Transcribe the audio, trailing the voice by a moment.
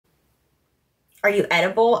Are you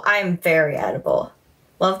edible? I'm very edible.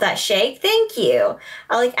 Love that shake. Thank you.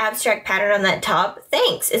 I like abstract pattern on that top.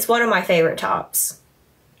 Thanks. It's one of my favorite tops.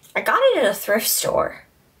 I got it at a thrift store.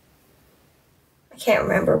 I can't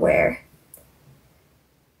remember where.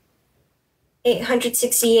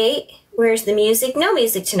 868. Where's the music? No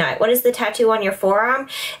music tonight. What is the tattoo on your forearm?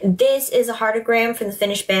 This is a heartogram from the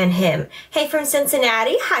Finnish band Him. Hey from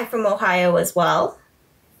Cincinnati. Hi from Ohio as well.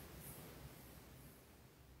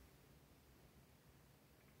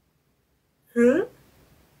 Hi,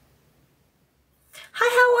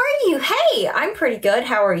 how are you? Hey, I'm pretty good.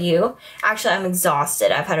 How are you? Actually, I'm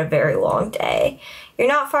exhausted. I've had a very long day. You're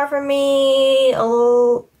not far from me.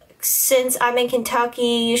 Oh, since I'm in Kentucky,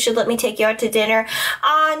 you should let me take you out to dinner.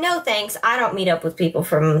 No thanks. I don't meet up with people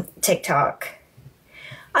from TikTok.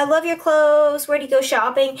 I love your clothes. Where do you go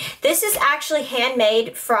shopping? This is actually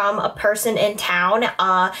handmade from a person in town.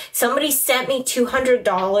 Somebody sent me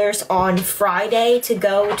 $200 on Friday to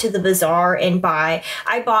go to the bazaar and buy.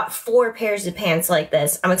 I bought 4 pairs of pants like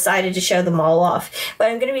this. I'm excited to show them all off. But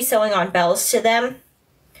I'm going to be sewing on bells to them.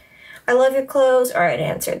 I love your clothes. All right, I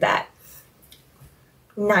answered that.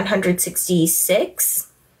 966.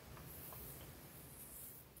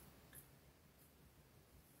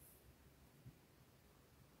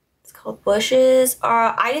 Called bushes.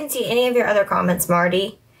 I didn't see any of your other comments,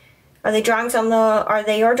 Marty. Are they drawings on the, are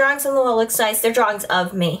they your drawings on the wall? Looks nice. They're drawings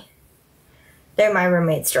of me. They're my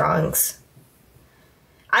roommate's drawings.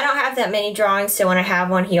 I don't have that many drawings, so when I have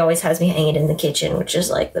one, he always has me hang it in the kitchen, which is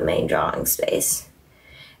like the main drawing space.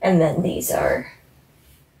 And then these are,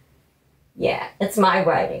 yeah, it's my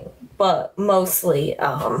writing, but mostly,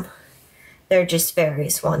 they're just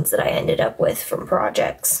various ones that I ended up with from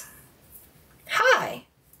projects. Hi.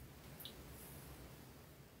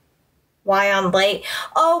 Why I'm late?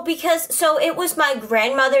 Oh, because, so it was my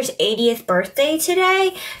grandmother's 80th birthday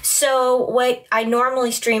today. So what I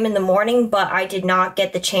normally stream in the morning, but I did not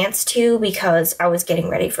get the chance to because I was getting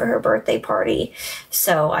ready for her birthday party.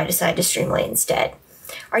 So I decided to stream late instead.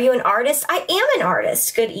 Are you an artist? I am an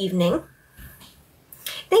artist. Good evening.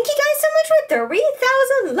 Thank you guys so much for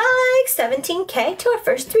 3,000 likes, 17K to our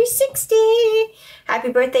first 360.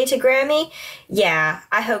 Happy birthday to Grammy. Yeah,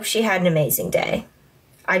 I hope she had an amazing day.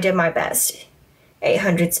 I did my best.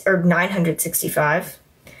 800 or 965.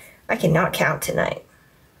 I cannot count tonight.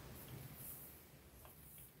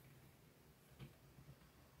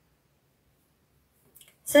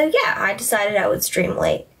 So yeah, I decided I would stream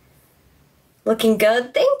late. Looking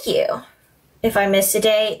good, thank you. If I missed a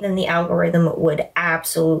day, then the algorithm would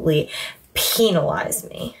absolutely penalize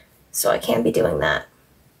me. So I can't be doing that.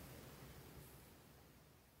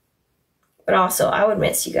 But also, I would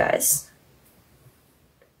miss you guys.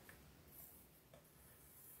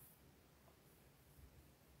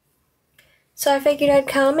 So I figured I'd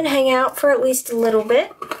come and hang out for at least a little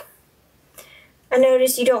bit. I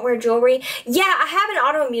noticed you don't wear jewelry. Yeah, I have an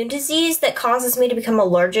autoimmune disease that causes me to become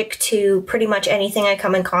allergic to pretty much anything I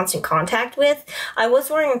come in constant contact with. I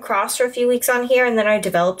was wearing a cross for a few weeks on here, and then I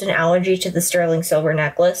developed an allergy to the sterling silver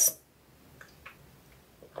necklace.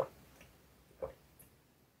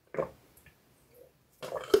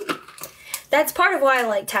 That's part of why I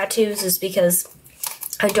like tattoos, is because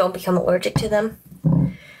I don't become allergic to them.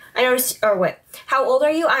 I noticed, or wait, how old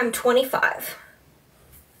are you? I'm 25.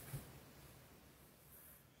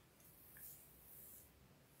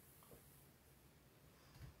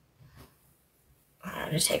 I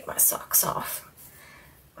have to take my socks off.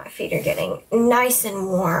 My feet are getting nice and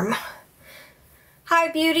warm. Hi,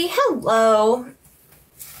 beauty. Hello.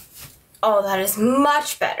 Oh, that is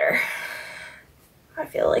much better. I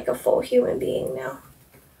feel like a full human being now.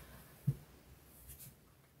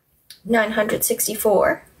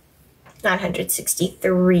 964.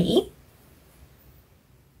 963.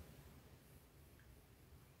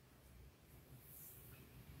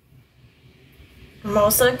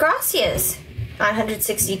 Hermosa gracias.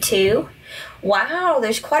 962. Wow,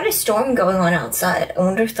 there's quite a storm going on outside. I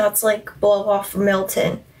wonder if that's like blow off from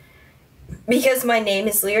Milton. Because my name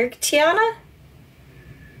is Lyrik Tiana?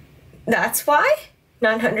 That's why?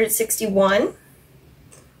 961.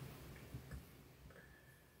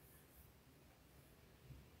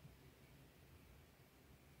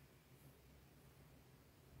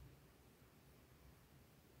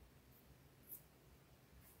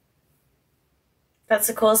 That's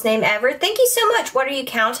the coolest name ever. Thank you so much. What are you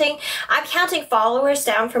counting? I'm counting followers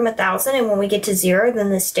down from 1,000, and when we get to 0,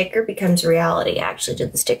 then the sticker becomes reality. Actually,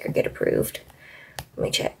 did the sticker get approved? Let me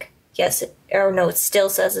check. Yes, or no, it still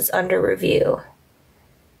says it's under review.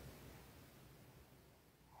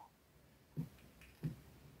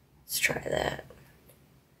 Let's try that.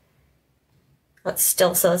 It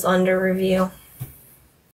still says under review.